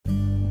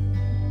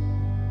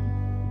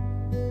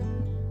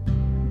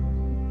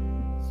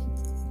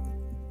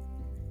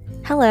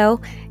Hello,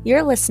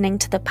 you're listening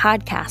to the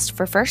podcast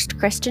for First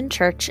Christian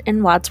Church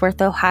in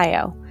Wadsworth,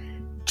 Ohio.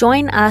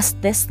 Join us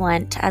this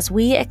Lent as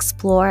we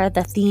explore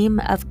the theme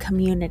of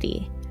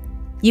community.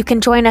 You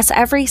can join us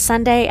every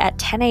Sunday at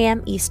 10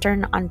 a.m.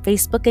 Eastern on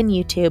Facebook and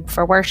YouTube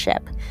for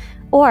worship,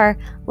 or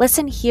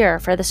listen here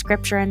for the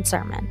scripture and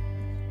sermon.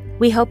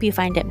 We hope you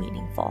find it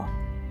meaningful.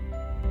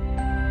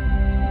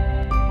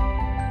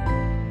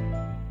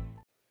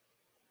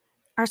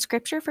 Our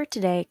scripture for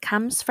today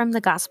comes from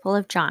the Gospel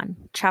of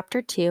John,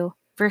 chapter 2,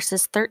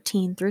 verses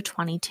 13 through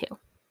 22.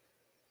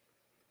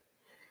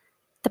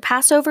 The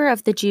Passover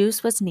of the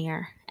Jews was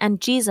near,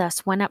 and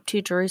Jesus went up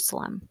to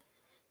Jerusalem.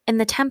 In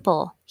the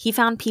temple, he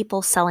found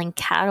people selling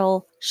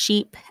cattle,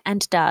 sheep,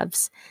 and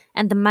doves,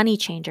 and the money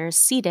changers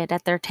seated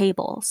at their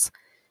tables.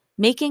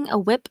 Making a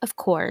whip of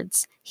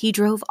cords, he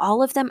drove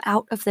all of them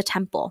out of the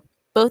temple,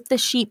 both the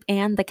sheep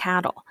and the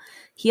cattle.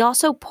 He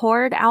also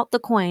poured out the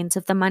coins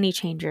of the money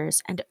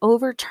changers and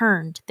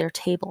overturned their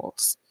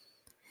tables.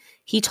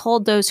 He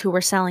told those who were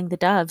selling the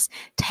doves,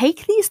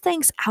 "Take these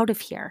things out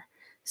of here.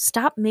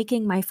 Stop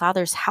making my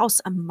Father's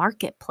house a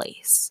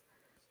marketplace."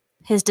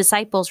 His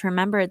disciples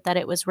remembered that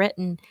it was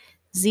written,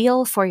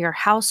 "Zeal for your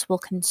house will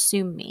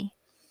consume me."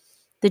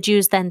 The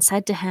Jews then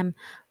said to him,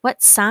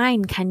 "What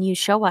sign can you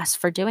show us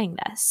for doing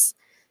this?"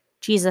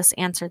 Jesus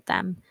answered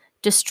them,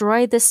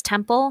 "Destroy this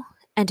temple,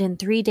 and in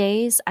 3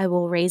 days I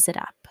will raise it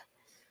up."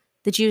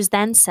 The Jews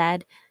then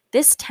said,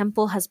 "This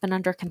temple has been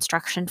under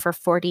construction for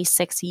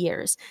 46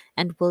 years,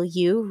 and will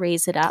you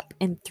raise it up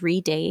in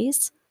 3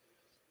 days?"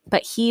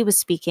 But he was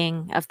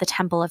speaking of the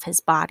temple of his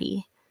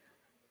body.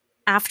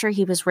 After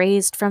he was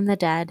raised from the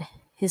dead,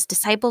 his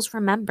disciples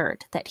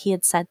remembered that he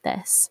had said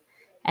this,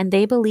 and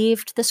they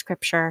believed the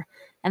scripture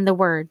and the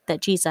word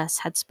that Jesus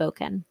had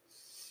spoken.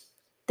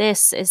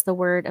 This is the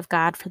word of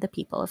God for the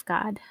people of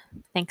God.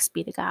 Thanks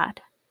be to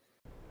God.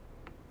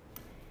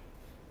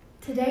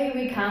 Today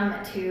we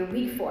come to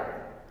week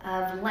 4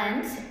 of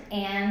Lent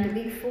and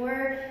week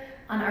 4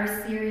 on our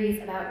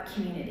series about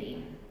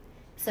community.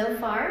 So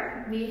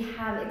far, we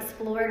have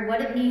explored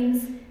what it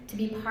means to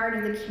be part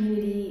of the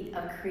community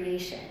of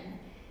creation,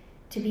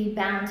 to be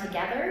bound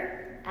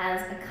together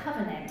as a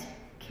covenant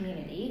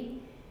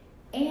community,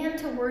 and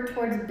to work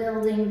towards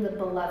building the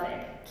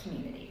beloved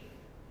community.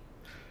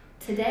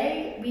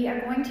 Today, we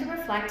are going to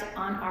reflect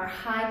on our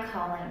high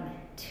calling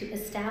to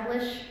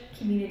establish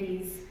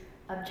communities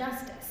of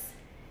justice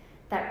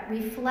that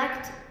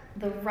reflect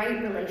the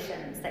right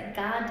relations that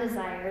God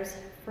desires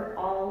for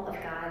all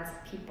of God's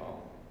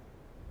people.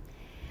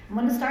 I'm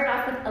going to start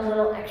off with a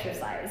little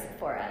exercise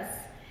for us.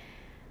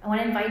 I want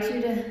to invite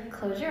you to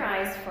close your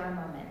eyes for a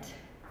moment.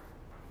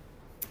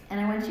 And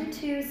I want you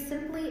to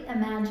simply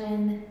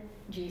imagine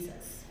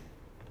Jesus.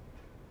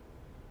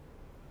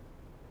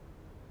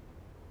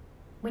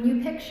 When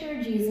you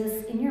picture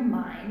Jesus in your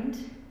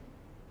mind,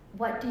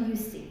 what do you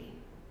see?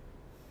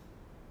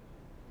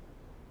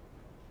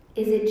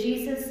 Is it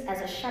Jesus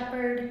as a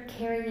shepherd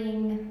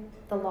carrying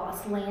the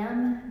lost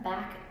lamb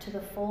back to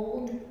the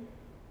fold?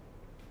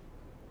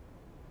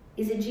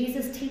 Is it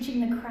Jesus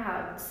teaching the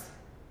crowds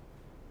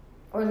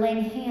or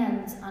laying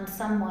hands on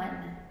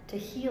someone to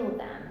heal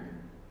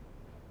them?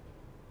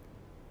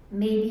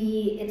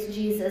 Maybe it's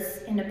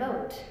Jesus in a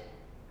boat,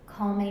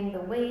 calming the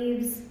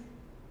waves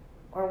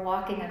or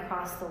walking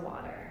across the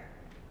water.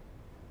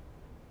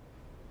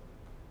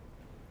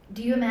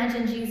 Do you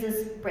imagine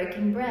Jesus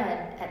breaking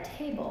bread at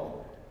table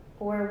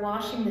or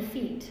washing the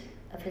feet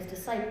of his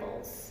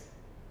disciples?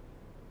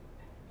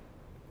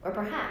 Or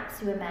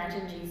perhaps you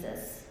imagine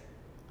Jesus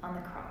on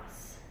the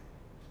cross.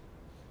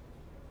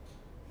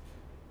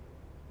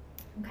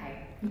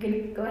 Okay, you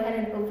can go ahead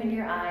and open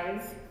your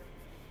eyes.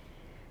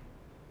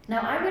 Now,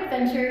 I would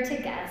venture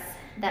to guess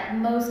that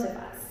most of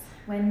us,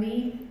 when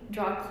we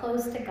draw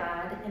close to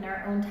God in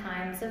our own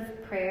times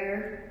of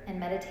prayer and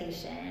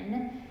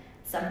meditation,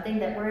 something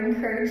that we're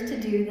encouraged to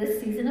do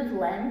this season of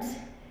Lent,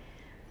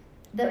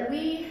 that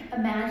we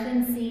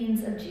imagine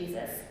scenes of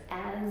Jesus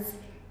as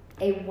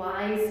a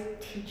wise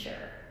teacher,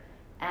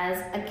 as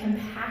a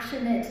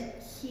compassionate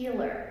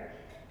healer,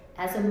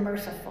 as a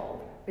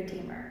merciful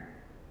redeemer.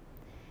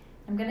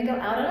 I'm going to go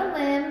out on a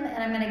limb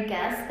and I'm going to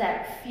guess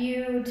that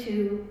few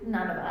to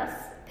none of us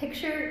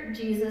picture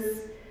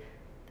Jesus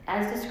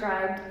as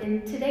described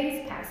in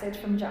today's passage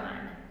from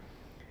John,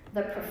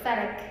 the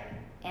prophetic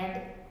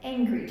and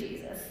angry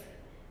Jesus,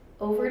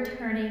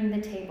 overturning the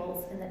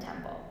tables in the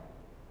temple.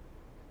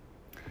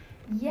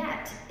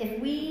 Yet, if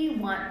we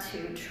want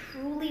to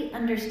truly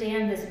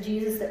understand this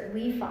Jesus that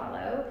we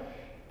follow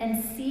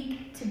and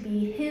seek to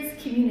be his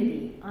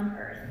community on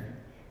earth,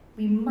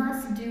 we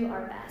must do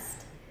our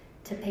best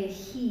to pay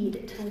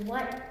heed to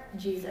what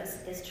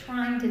Jesus is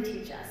trying to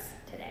teach us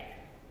today.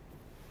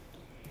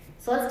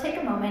 So let's take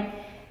a moment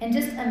and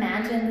just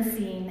imagine the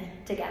scene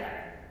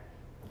together.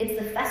 It's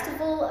the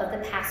festival of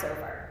the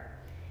Passover.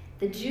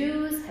 The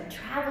Jews have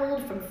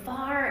traveled from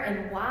far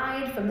and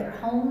wide from their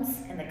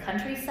homes in the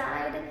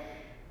countryside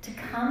to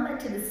come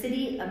to the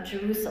city of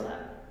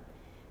Jerusalem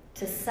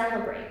to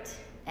celebrate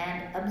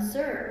and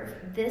observe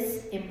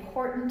this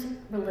important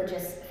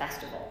religious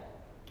festival.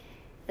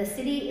 The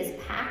city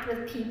is packed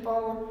with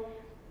people,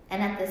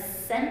 and at the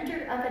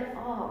center of it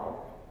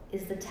all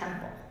is the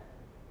temple,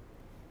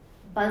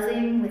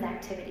 buzzing with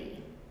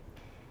activity.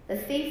 The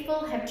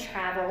faithful have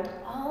traveled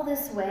all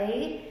this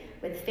way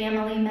with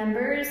family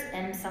members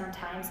and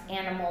sometimes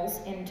animals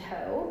in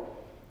tow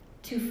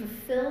to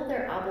fulfill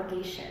their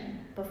obligation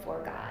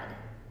before God.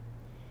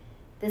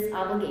 This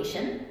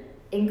obligation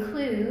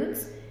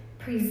includes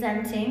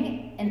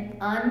presenting an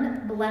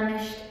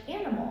unblemished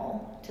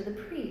animal to the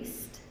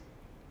priest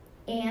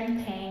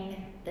and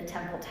paying the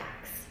temple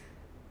tax.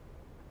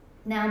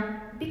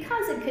 Now,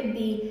 because it could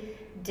be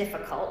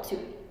difficult to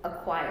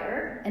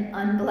acquire an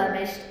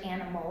unblemished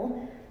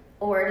animal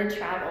or to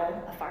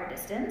travel a far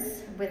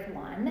distance with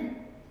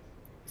one,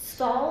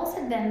 stalls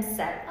had been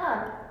set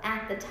up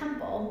at the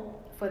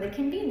temple for the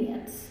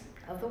convenience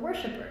of the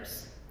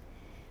worshipers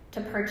to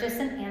purchase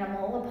an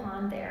animal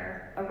upon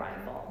their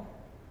arrival.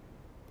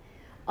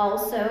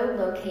 Also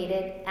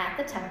located at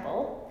the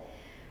temple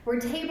were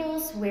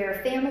tables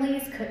where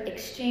families could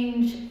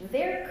exchange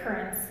their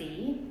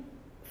currency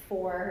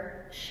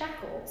for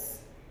shekels,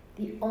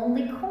 the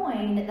only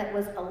coin that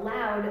was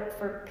allowed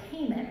for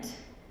payment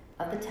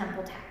of the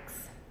temple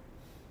tax.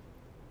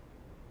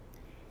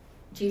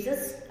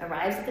 Jesus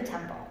arrives at the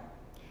temple,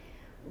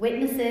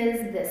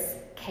 witnesses this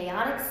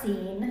chaotic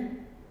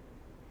scene,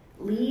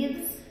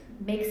 leaves,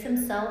 makes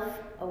himself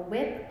a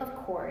whip of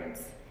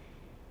cords,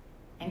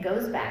 and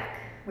goes back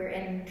where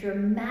in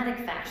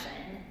dramatic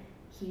fashion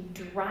he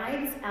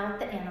drives out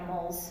the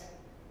animals,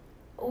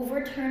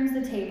 overturns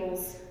the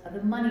tables of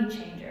the money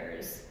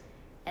changers,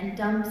 and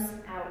dumps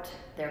out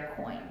their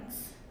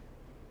coins,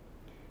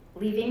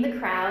 leaving the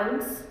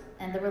crowds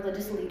and the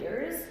religious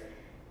leaders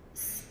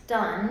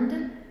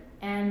stunned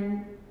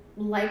and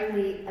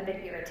likely a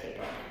bit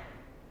irritated.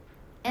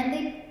 And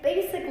they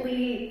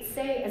basically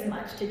say as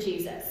much to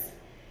Jesus,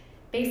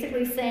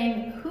 basically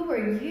saying, "Who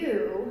are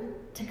you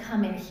to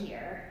come in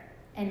here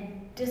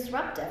and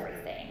disrupt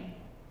everything?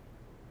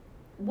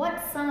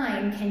 What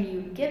sign can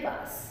you give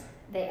us?"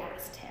 they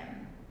asked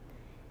him.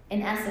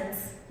 In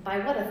essence, by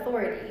what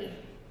authority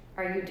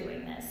are you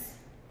doing this?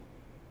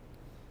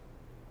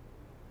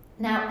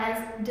 Now,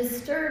 as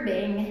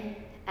disturbing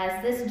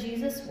as this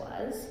Jesus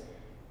was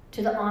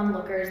to the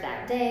onlookers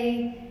that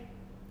day,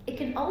 it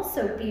can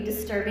also be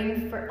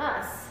disturbing for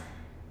us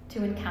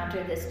to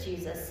encounter this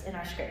Jesus in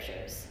our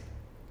scriptures.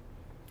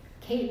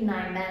 Kate and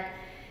I met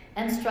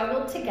and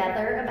struggled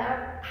together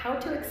about how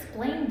to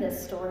explain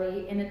this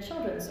story in a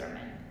children's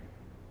sermon.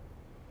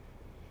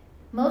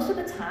 Most of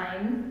the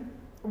time,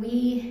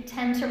 we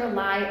tend to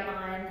rely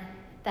on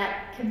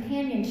that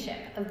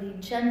companionship of the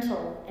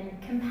gentle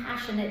and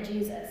compassionate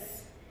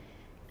Jesus,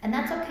 and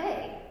that's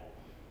okay.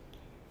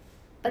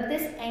 But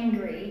this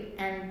angry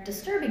and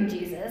disturbing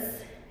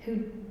Jesus, who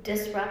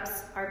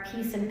disrupts our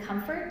peace and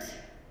comfort,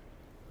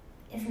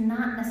 is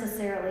not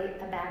necessarily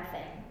a bad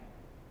thing.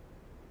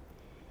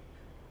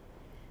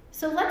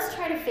 So let's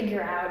try to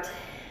figure out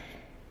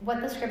what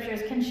the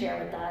scriptures can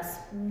share with us,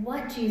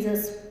 what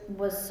Jesus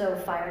was so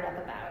fired up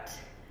about.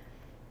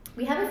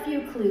 We have a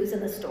few clues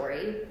in the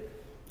story,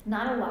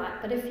 not a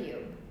lot, but a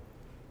few.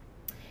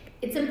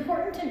 It's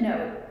important to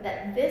note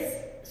that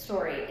this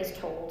story is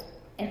told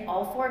in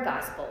all four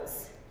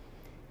Gospels.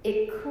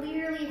 It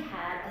clearly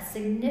had a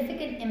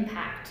significant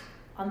impact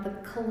on the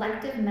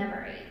collective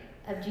memory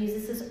of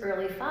Jesus'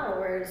 early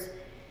followers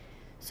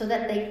so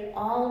that they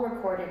all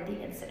recorded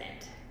the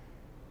incident.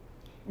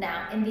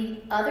 Now, in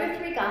the other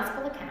three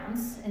Gospel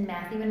accounts, in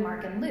Matthew and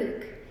Mark and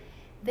Luke,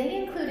 they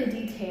include a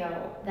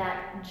detail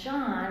that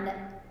John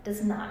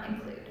does not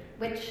include,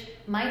 which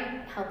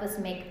might help us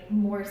make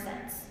more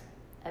sense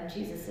of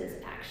Jesus'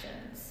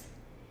 actions.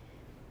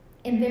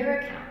 In their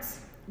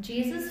accounts,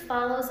 Jesus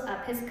follows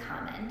up his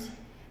comment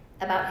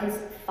about his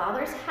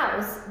Father's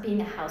house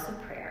being a house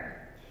of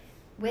prayer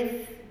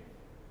with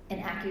an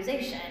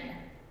accusation.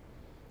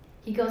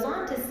 He goes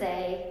on to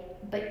say,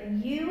 "But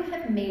you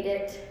have made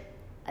it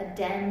a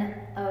den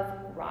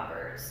of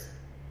robbers."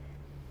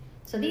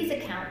 So these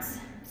accounts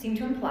seem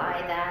to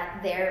imply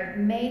that there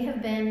may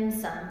have been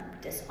some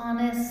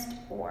dishonest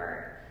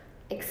or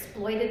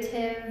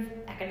exploitative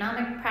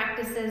economic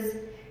practices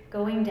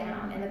going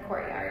down in the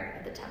courtyard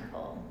of the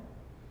temple.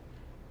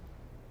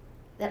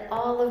 That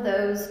all of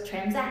those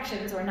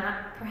transactions were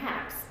not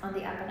perhaps on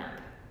the up and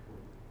up.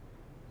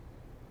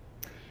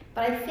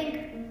 But I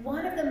think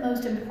one of the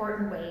most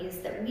important ways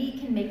that we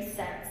can make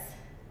sense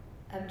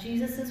of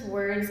Jesus'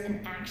 words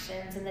and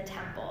actions in the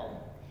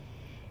temple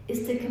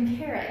is to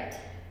compare it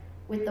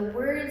with the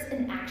words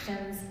and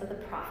actions of the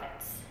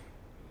prophets.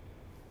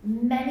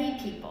 Many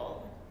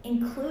people,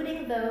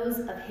 including those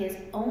of his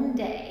own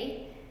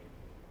day,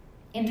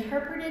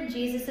 interpreted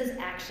Jesus'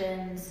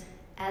 actions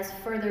as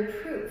further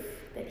proof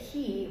that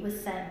he was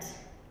sent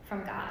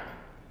from God.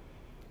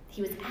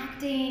 He was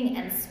acting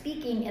and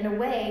speaking in a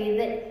way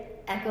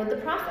that echoed the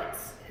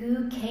prophets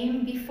who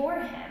came before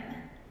him.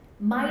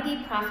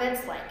 Mighty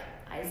prophets like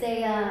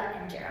Isaiah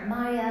and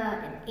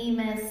Jeremiah and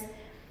Amos,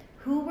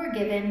 who were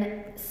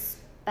given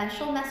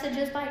special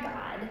messages by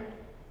God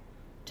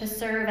to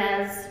serve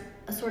as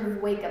a sort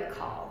of wake-up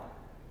call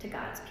to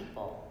God's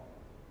people.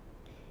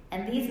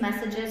 And these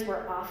messages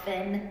were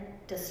often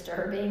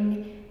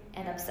disturbing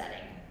and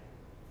upsetting,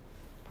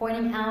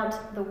 pointing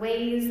out the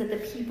ways that the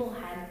people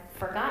had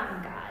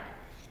forgotten God,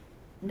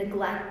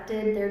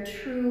 neglected their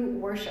true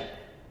worship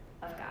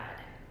of God.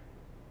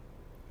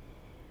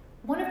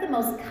 One of the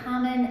most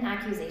common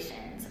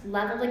accusations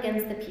leveled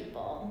against the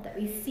people that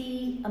we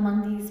see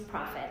among these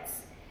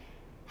prophets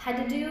had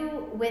to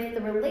do with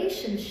the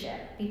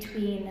relationship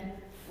between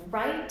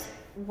right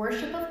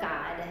worship of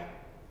God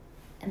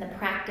and the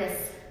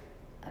practice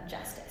of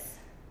justice.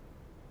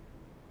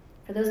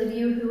 For those of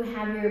you who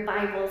have your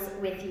Bibles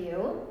with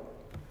you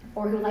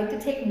or who like to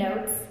take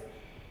notes,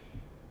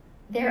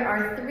 there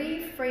are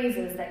 3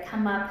 phrases that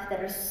come up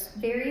that are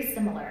very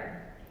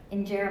similar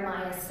in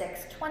Jeremiah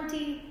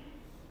 6:20,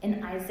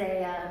 in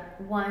Isaiah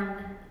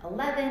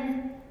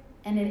 1:11,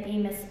 and in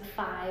Amos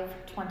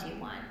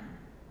 5:21.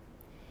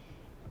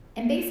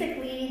 And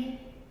basically,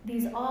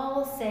 these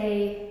all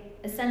say,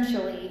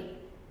 essentially,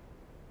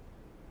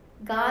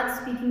 God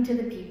speaking to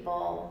the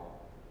people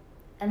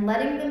and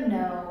letting them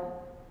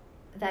know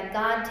that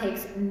God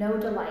takes no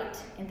delight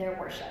in their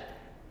worship.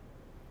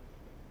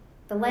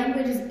 The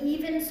language is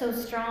even so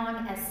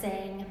strong as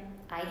saying,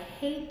 I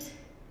hate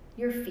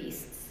your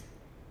feasts.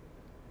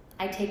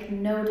 I take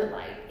no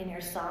delight in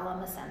your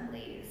solemn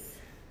assemblies.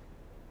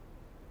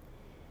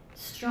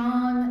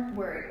 Strong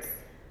words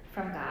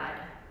from God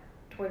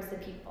towards the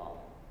people.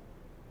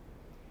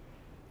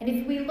 And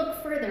if we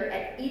look further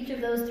at each of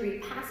those 3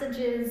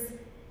 passages,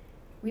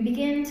 we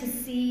begin to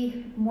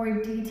see more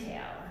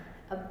detail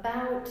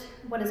about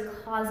what is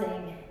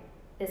causing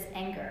this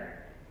anger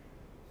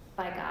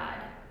by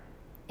God.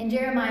 In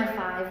Jeremiah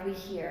 5, we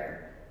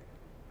hear,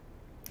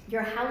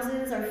 your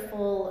houses are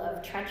full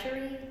of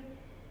treachery,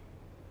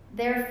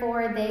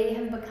 therefore they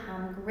have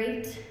become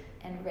great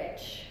and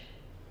rich,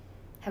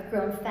 have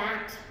grown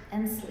fat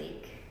and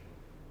sleek.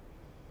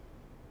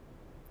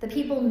 The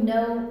people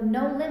know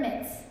no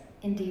limits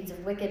in deeds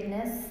of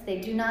wickedness. They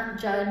do not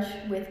judge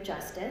with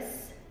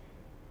justice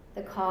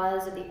the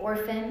cause of the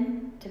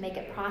orphan to make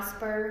it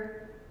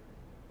prosper.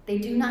 They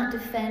do not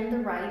defend the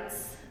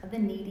rights of the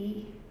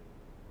needy.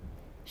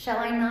 Shall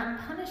I not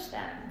punish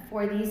them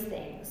for these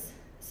things,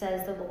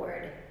 says the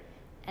Lord,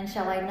 and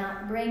shall I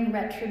not bring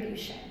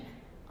retribution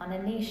on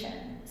a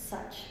nation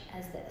such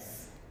as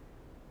this?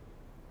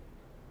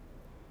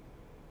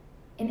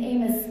 In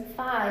Amos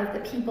 5,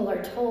 the people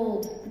are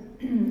told,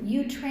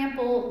 you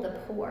trample the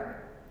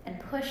poor and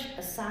push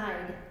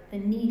aside the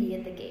needy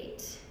at the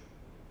gate.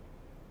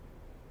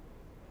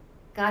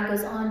 God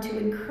goes on to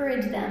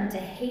encourage them to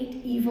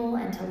hate evil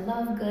and to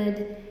love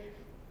good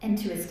and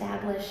to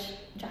establish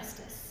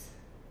justice.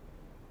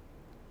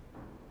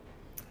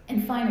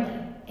 And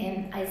finally,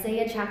 in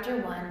Isaiah chapter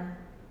 1,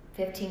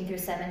 15 through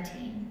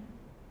 17,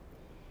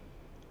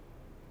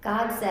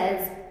 God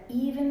says,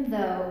 even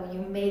though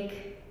you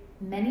make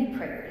many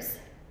prayers,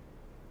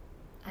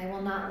 I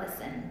will not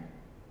listen.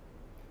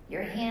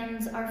 Your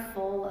hands are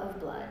full of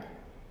blood.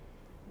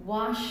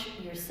 Wash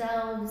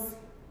yourselves,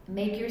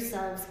 make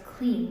yourselves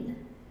clean.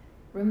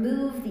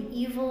 Remove the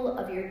evil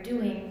of your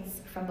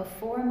doings from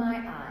before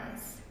my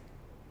eyes.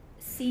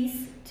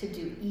 Cease to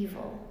do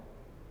evil.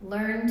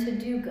 Learn to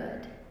do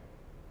good.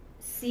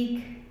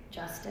 Seek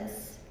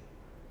justice.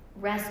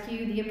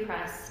 Rescue the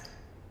oppressed.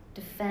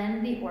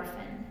 Defend the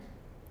orphan.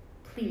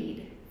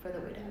 Plead for the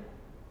widow.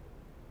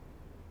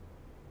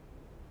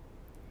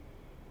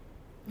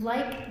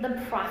 Like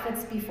the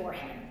prophets before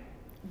him,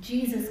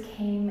 Jesus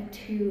came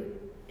to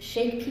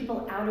shake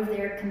people out of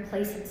their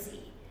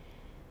complacency,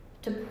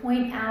 to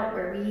point out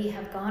where we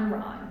have gone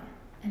wrong,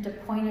 and to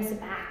point us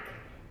back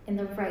in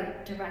the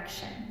right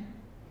direction.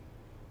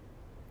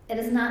 It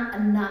is not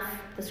enough,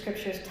 the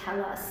scriptures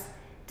tell us,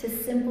 to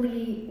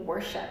simply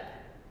worship,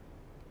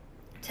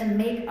 to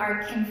make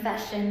our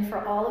confession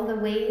for all of the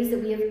ways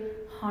that we have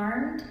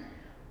harmed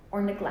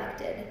or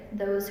neglected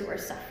those who are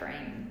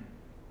suffering.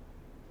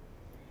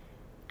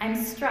 I'm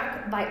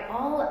struck by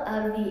all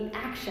of the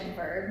action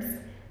verbs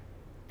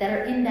that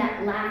are in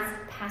that last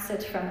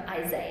passage from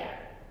Isaiah.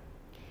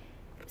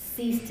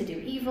 Cease to do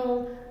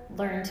evil,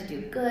 learn to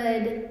do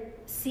good,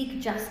 seek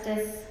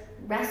justice,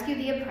 rescue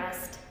the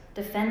oppressed,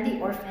 defend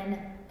the orphan,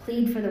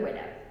 plead for the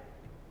widow.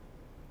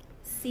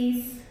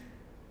 Cease,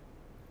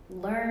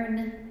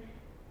 learn,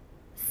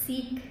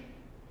 seek,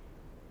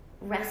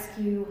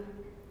 rescue,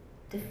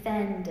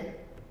 defend,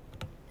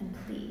 and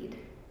plead.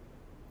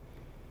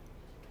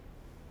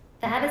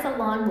 That is a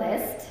long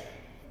list,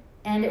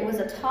 and it was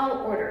a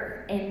tall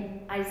order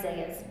in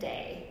Isaiah's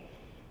day.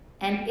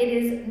 And it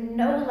is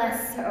no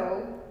less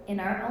so in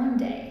our own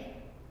day.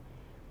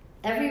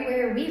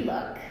 Everywhere we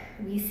look,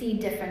 we see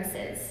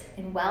differences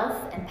in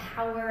wealth and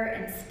power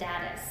and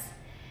status.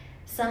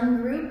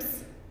 Some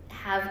groups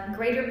have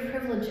greater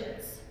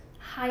privileges,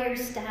 higher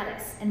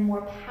status, and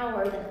more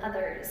power than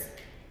others.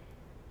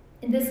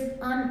 In this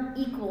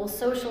unequal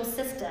social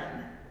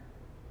system,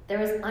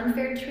 there is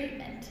unfair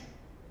treatment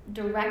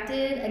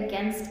directed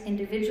against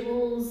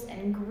individuals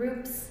and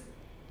groups.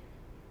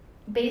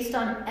 based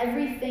on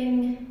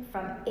everything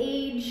from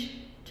age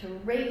to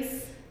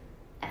race,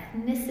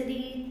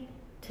 ethnicity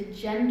to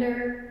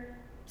gender,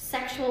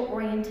 sexual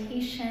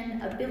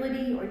orientation,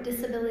 ability or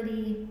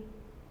disability.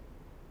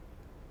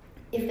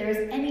 If there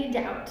is any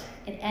doubt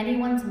in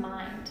anyone's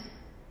mind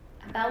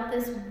about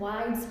this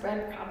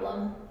widespread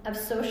problem of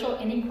social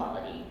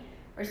inequality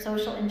or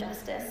social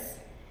injustice,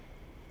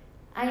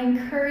 I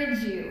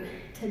encourage you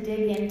to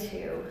dig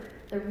into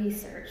the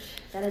research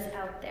that is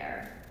out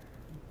there.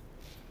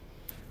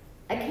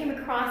 I came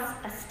across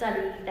a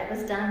study that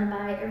was done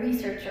by a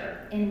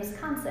researcher in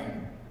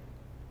Wisconsin.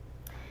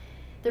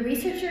 The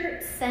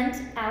researcher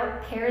sent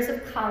out pairs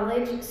of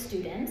college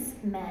students,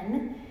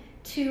 men,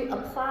 to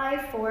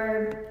apply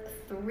for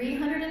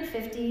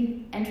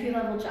 350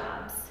 entry-level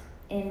jobs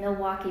in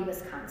Milwaukee,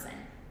 Wisconsin.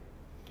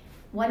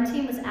 One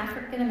team was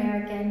African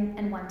American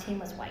and one team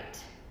was white.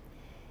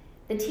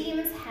 The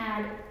teams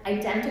had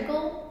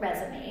identical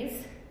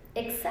resumes,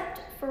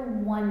 except for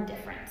one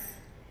difference.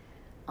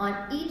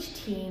 On each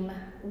team,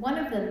 one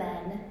of the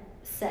men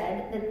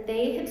said that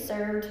they had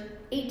served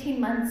 18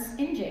 months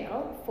in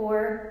jail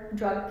for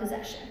drug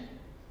possession.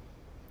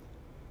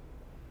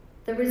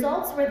 The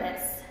results were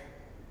this.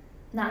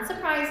 Not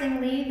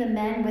surprisingly, the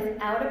men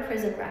without a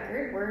prison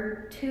record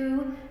were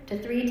 2 to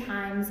 3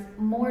 times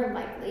more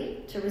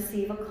likely to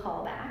receive a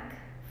callback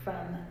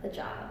from the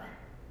job.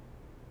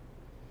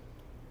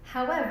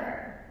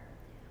 However,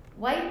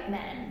 white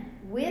men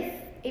with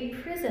a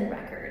prison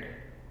record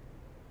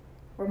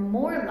were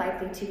more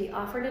likely to be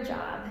offered a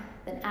job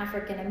than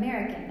African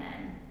American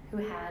men who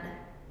had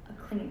a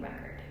clean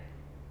record.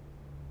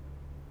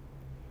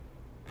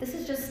 This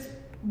is just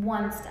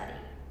one study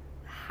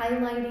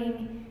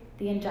highlighting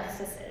the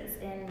injustices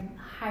in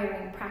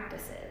hiring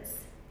practices.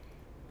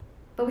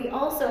 But we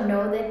also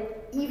know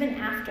that even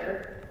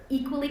after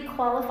equally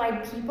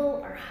qualified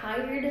people are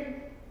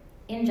hired,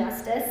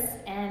 injustice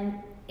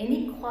and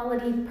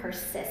inequality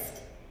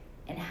persist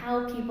in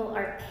how people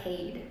are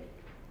paid.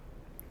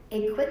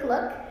 A quick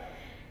look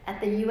at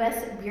the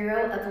U.S.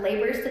 Bureau of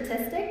Labor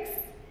Statistics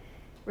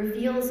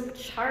reveals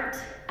chart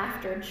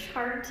after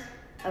chart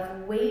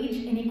of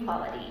wage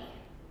inequality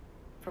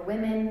for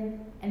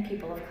women and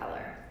people of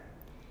color.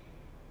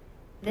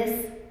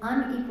 This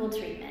unequal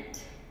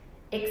treatment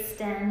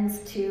extends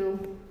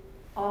to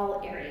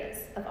all areas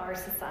of our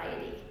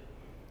society: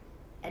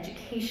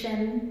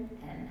 education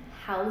and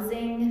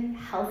housing,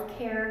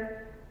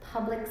 healthcare,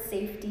 public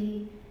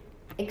safety,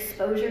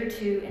 exposure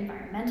to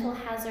environmental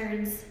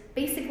hazards,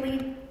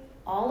 basically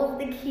all of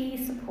the key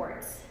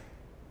supports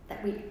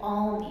that we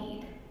all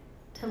need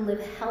to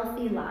live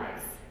healthy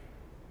lives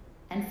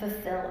and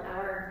fulfill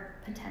our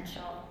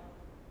potential.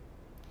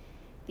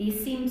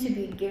 These seem to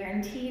be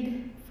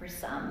guaranteed for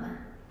some,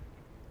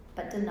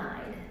 but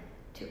denied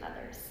to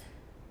others.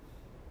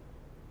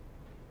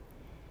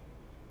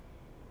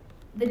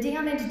 The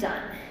damage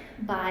done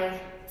by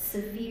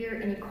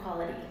severe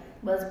inequality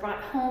was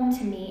brought home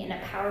to me in a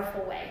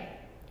powerful way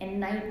in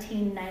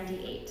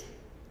 1998.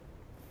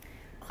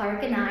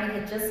 Clark and I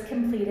had just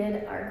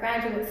completed our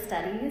graduate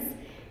studies,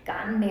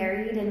 gotten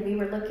married, and we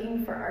were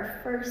looking for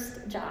our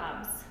first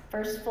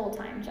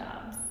full-time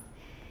jobs.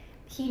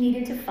 He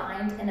needed to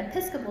find an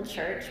Episcopal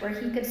church where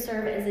he could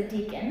serve as a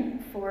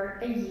deacon for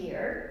a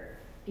year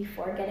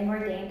before getting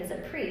ordained as a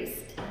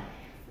priest.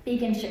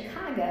 Being in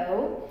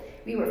Chicago,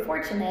 we were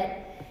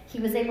fortunate he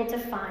was able to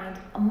find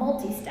a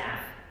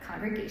multi-staff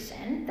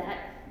congregation that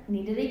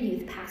needed a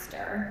youth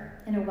pastor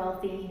in a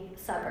wealthy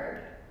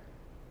suburb.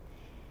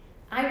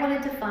 I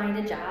wanted to find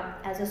a job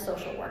as a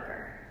social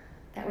worker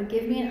that would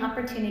give me an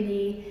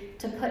opportunity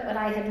to put what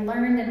I had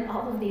learned in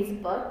all of these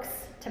books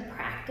to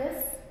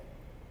practice,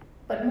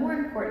 but more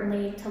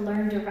importantly, to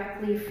learn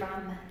directly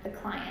from the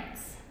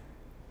clients.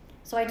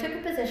 So I took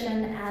a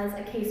position as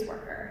a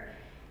caseworker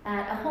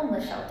at a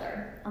homeless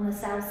shelter on the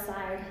south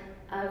side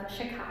of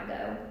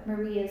Chicago,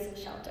 Maria's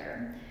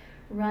Shelter,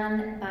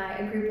 run by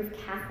a group of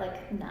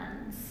Catholic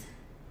nuns.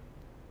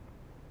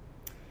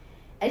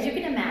 As you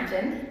can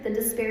imagine, the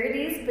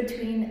disparities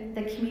between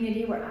the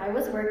community where I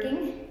was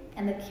working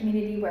and the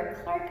community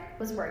where Clark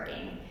was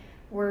working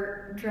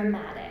were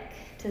dramatic,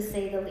 to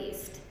say the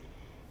least.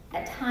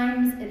 At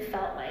times, it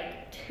felt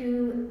like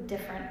two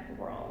different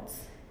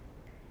worlds.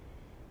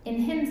 In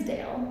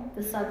Hinsdale,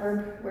 the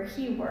suburb where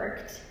he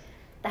worked,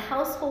 the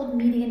household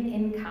median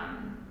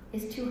income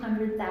is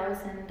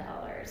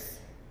 $200,000.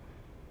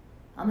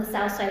 On the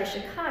south side of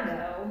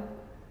Chicago,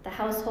 the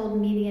household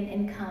median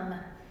income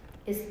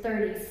is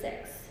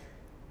 $36,000.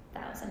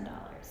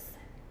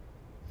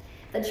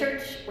 The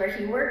church where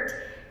he worked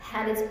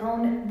had its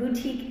own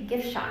boutique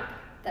gift shop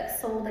that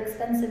sold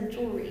expensive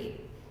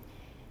jewelry.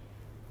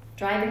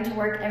 Driving to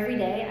work every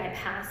day, I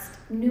passed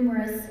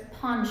numerous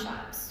pawn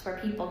shops where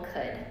people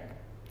could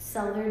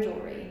sell their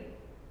jewelry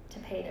to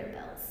pay their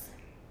bills.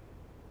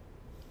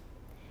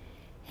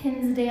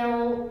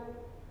 Hinsdale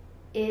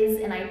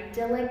is an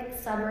idyllic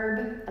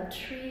suburb of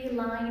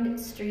tree-lined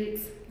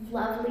streets,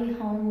 lovely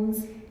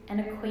homes, and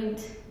a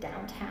quaint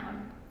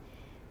downtown.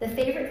 The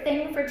favorite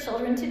thing for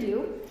children to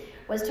do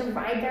was to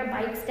ride their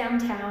bikes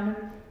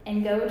downtown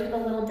and go to the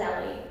little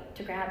deli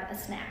to grab a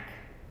snack.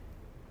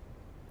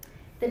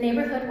 The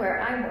neighborhood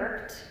where I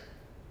worked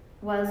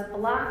was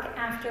block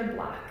after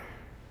block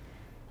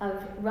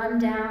of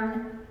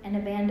rundown and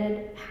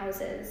abandoned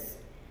houses,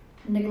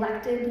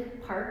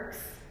 neglected parks,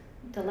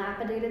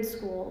 dilapidated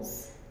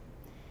schools,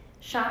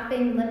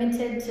 shopping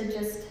limited to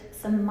just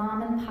some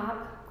mom and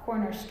pop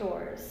corner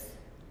stores.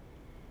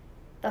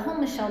 The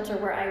homeless shelter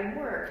where I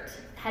worked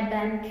had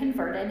been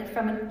converted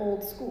from an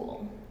old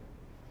school,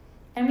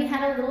 and we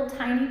had a little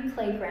tiny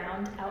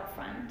playground out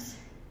front.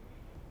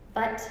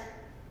 But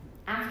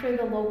after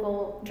the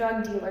local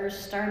drug dealers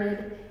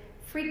started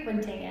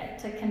frequenting it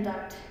to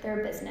conduct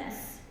their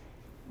business,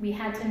 we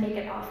had to make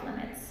it off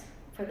limits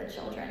for the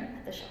children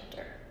at the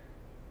shelter.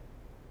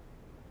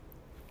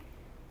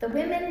 The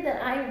women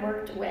that I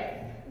worked with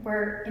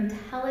were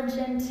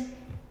intelligent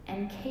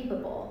and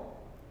capable.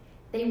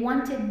 They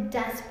wanted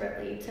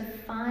desperately to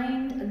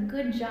find a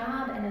good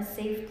job and a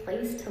safe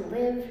place to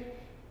live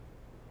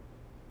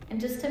and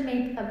just to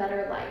make a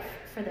better life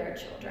for their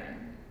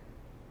children.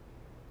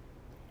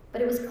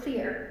 But it was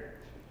clear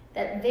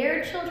that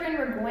their children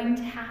were going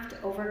to have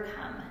to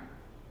overcome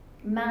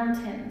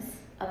mountains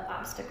of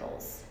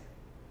obstacles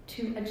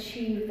to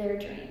achieve their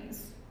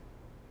dreams,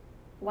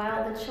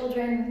 while the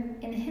children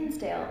in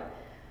Hinsdale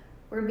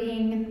were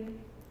being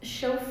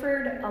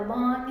chauffeured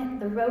along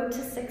the road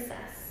to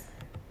success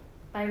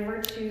by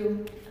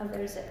virtue of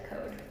their zip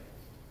code.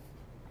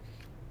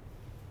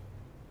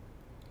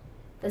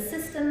 The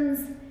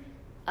systems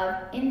of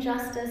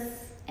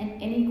injustice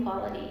and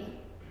inequality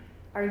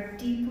are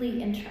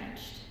deeply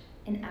entrenched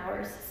in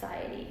our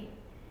society,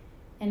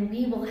 and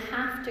we will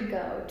have to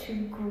go to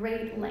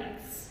great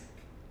lengths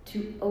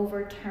to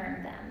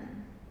overturn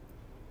them.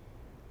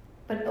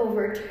 But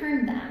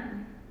overturn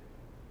them,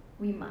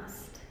 we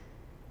must.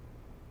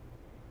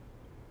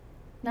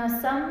 Now,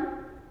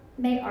 some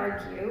may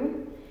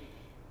argue,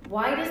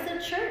 why does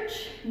the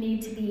church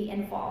need to be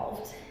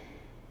involved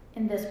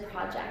in this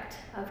project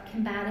of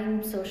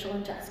combating social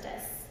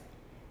injustice?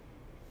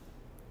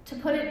 To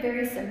put it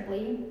very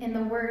simply, in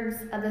the words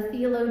of the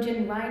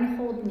theologian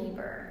Reinhold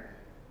Niebuhr,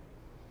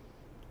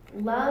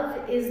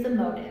 love is the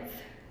motive,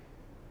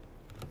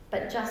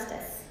 but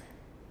justice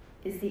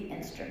is the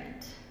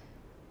instrument.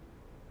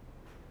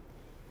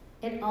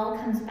 It all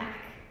comes back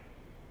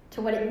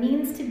to what it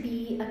means to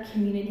be a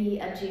community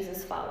of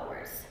Jesus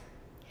followers,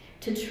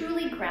 to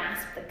truly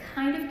grasp the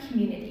kind of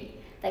community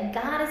that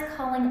God is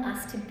calling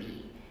us to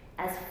be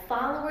as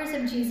followers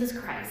of Jesus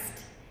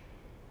Christ.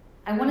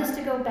 I want us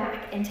to go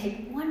back and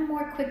take one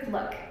more quick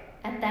look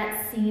at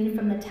that scene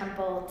from the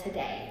temple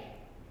today.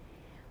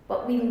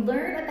 What we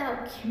learn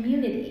about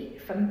community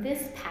from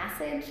this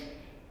passage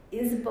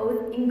is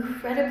both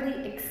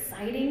incredibly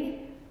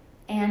exciting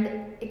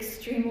and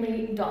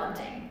extremely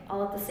daunting,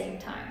 all at the same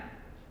time.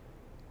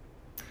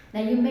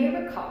 Now, you may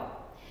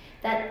recall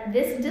that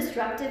this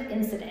disruptive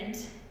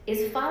incident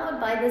is followed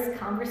by this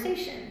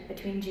conversation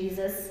between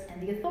Jesus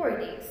and the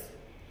authorities.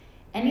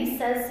 And he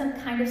says some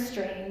kind of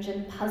strange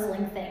and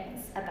puzzling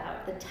things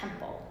about the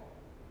temple.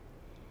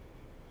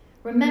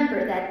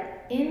 Remember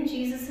that in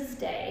Jesus'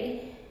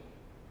 day,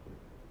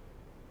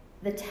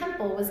 the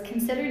temple was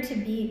considered to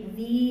be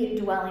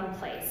the dwelling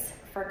place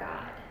for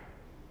God.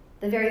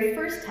 The very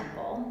first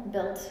temple,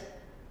 built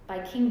by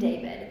King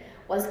David,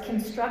 was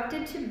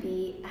constructed to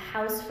be a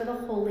house for the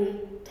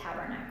holy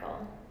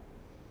tabernacle,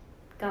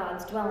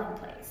 God's dwelling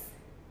place.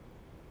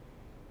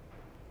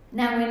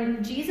 Now,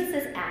 when Jesus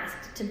is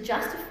asked to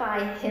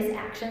justify his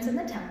actions in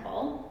the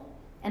temple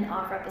and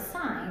offer up a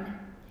sign,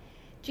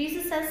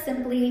 Jesus says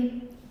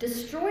simply,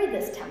 "Destroy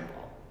this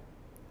temple,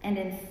 and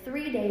in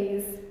 3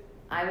 days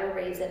I will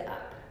raise it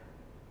up."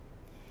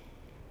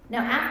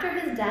 Now, after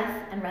his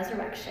death and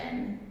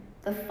resurrection,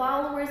 the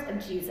followers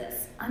of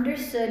Jesus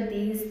understood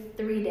these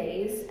 3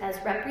 days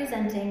as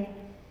representing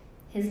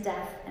his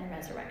death and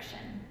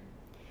resurrection,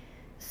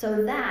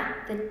 so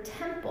that the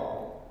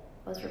temple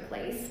was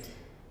replaced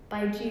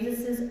by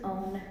Jesus'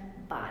 own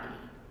body.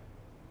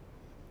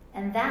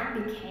 And that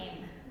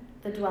became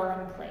the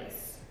dwelling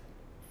place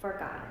for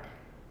God.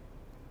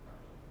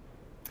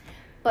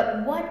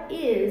 But what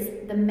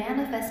is the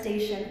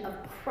manifestation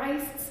of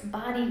Christ's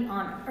body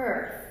on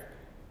earth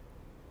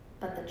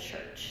but the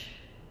church?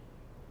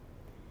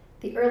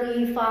 The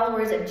early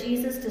followers of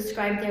Jesus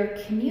described their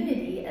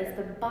community as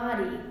the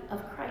body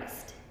of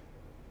Christ.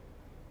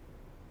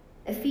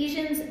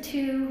 Ephesians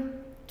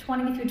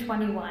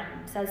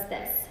 2:20-21 says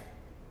this: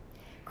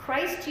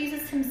 Christ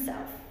Jesus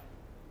himself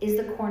is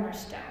the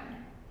cornerstone.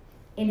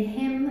 In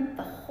him,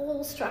 the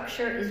whole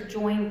structure is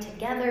joined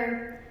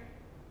together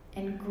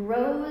and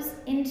grows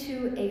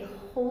into a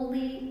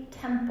holy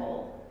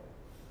temple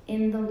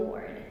in the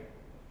Lord,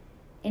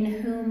 in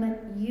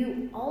whom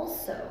you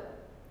also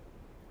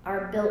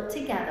are built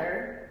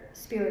together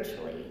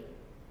spiritually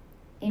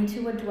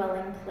into a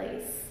dwelling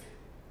place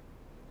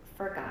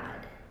for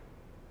God.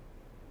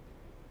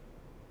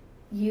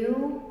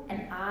 You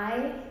and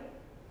I,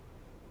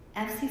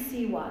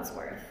 FCC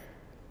Wadsworth,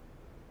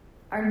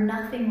 are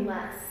nothing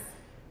less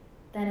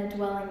than a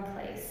dwelling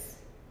place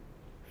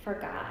for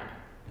God,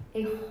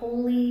 a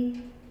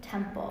holy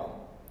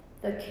temple,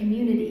 the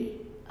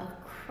community of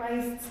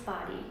Christ's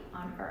body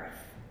on earth.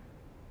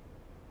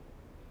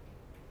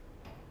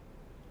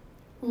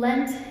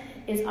 Lent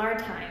is our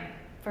time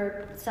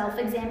for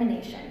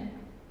self-examination,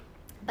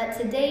 but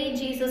today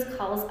Jesus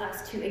calls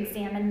us to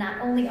examine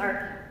not only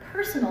our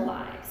personal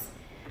lives,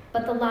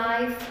 but the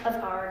life of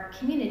our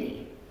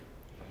community.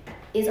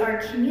 Is our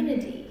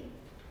community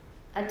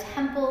a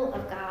temple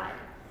of God,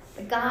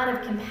 the God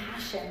of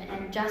compassion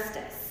and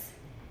justice?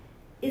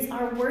 Is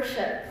our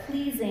worship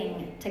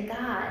pleasing to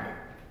God?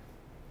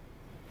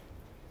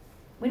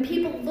 When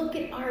people look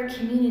at our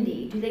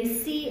community, do they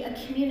see a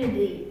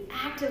community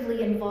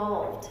actively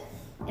involved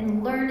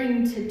in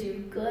learning to do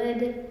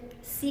good,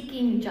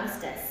 seeking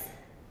justice,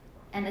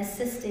 and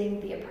assisting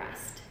the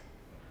oppressed?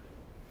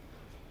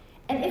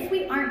 And if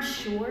we aren't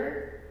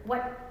sure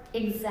what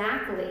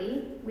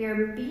exactly we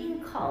are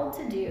being called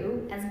to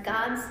do as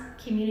God's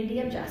community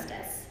of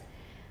justice,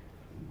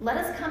 let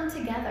us come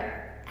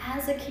together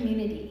as a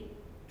community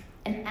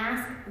and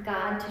ask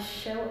God to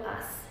show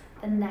us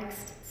the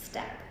next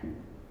step.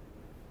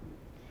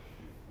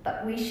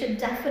 But we should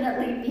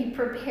definitely be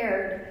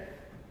prepared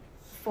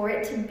for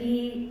it to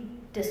be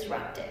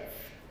disruptive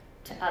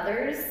to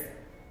others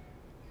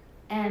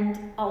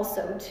and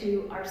also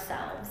to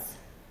ourselves.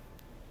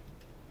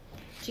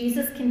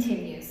 Jesus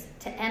continues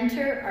to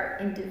enter our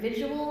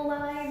individual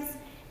lives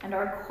and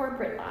our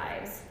corporate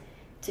lives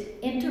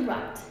to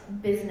interrupt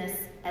business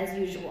as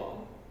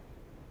usual.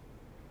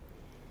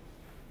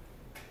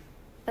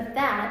 But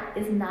that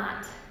is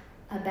not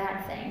a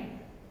bad thing.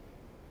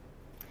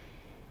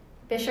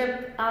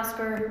 Bishop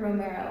Oscar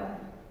Romero,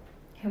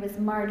 who was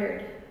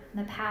martyred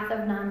on the path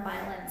of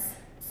nonviolence,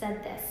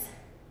 said this: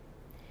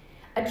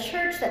 "A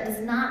church that does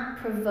not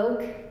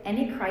provoke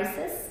any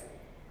crisis,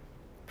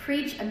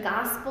 preach a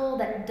gospel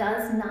that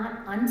does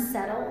not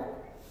unsettle,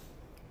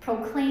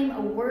 proclaim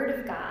a word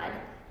of God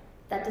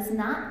that does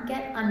not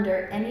get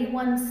under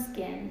anyone's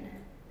skin,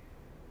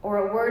 or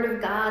a word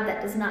of God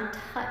that does not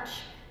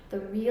touch the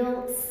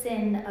real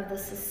sin of the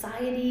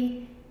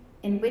society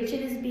in which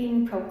it is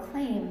being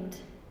proclaimed,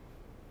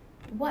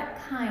 what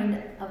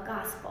kind of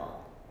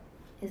gospel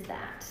is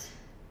that?"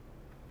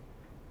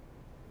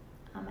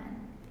 Amen.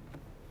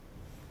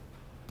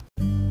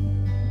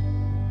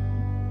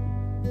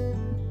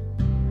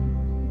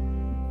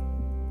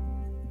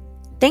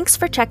 Thanks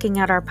for checking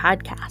out our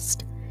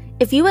podcast.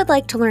 If you would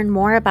like to learn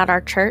more about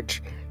our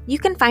church, you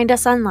can find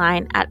us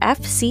online at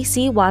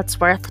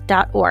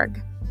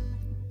fccwadsworth.org.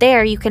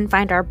 There you can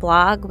find our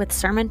blog with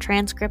sermon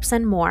transcripts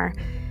and more,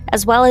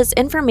 as well as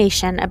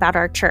information about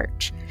our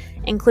church,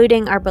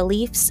 including our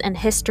beliefs and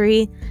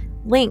history,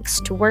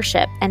 links to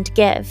worship and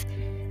give,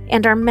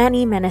 and our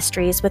many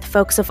ministries with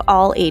folks of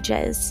all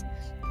ages.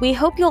 We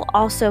hope you'll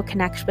also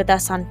connect with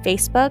us on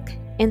Facebook,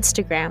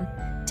 Instagram,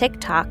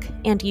 TikTok,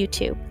 and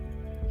YouTube.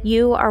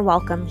 You are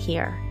welcome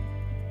here.